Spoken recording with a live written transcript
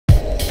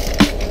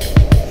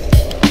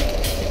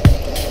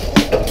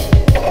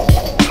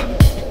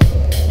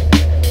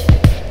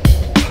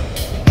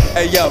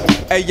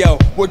Hey yo,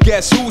 well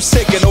guess who's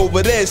taking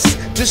over this?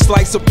 Just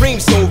like Supreme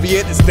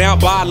Soviet, it's down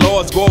by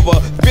laws, go over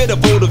fit of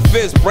voter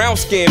fist, brown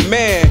skinned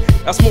man.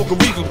 I smoking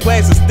reefer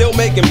plants and still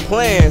making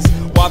plans.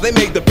 While they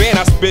make the band,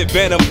 I spit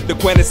venom, the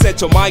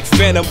quintessential Mike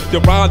Phantom, the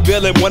rhyme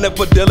villain, one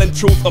for Dylan,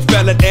 truth, a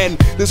felon, and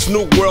this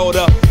new world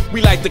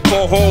we like to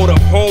call home, the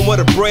home of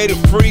the brave,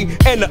 the free,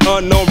 and the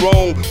unknown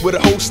wrong, with a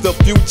host of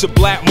future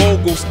black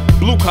moguls,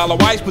 blue collar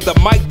whites with the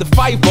mic to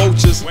fight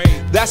vultures.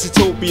 That's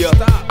utopia,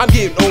 I'm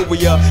getting over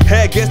ya.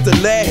 Head against the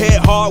lead,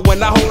 head hard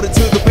when I hold it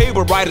to the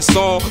paper, write a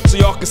song so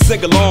y'all can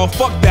sing along.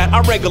 Fuck that, I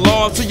reg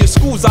along to your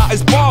schools out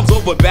as bombs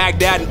over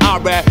Baghdad and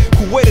Iraq,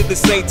 Kuwait at the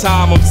same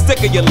time. I'm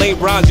sick of your lame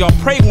rhymes, y'all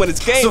pray when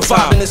it's game time.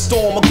 Surviving the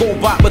storm, a go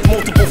bot with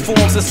multiple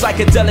forms, a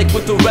psychedelic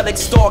with the relic,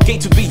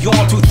 stargate to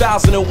beyond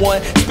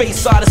 2001.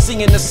 Space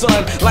odyssey in the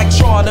sun, like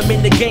Tron, I'm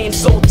in the game,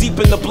 so deep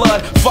in the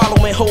blood.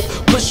 Following hope,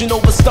 pushing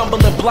over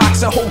stumbling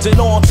blocks and holding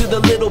on to the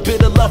little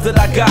bit of love that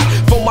I got.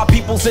 For my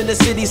peoples in the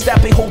cities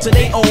that be holding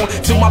they own,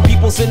 to my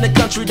peoples in the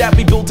country that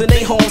be building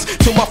their homes,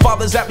 to my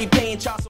fathers that be paying child support.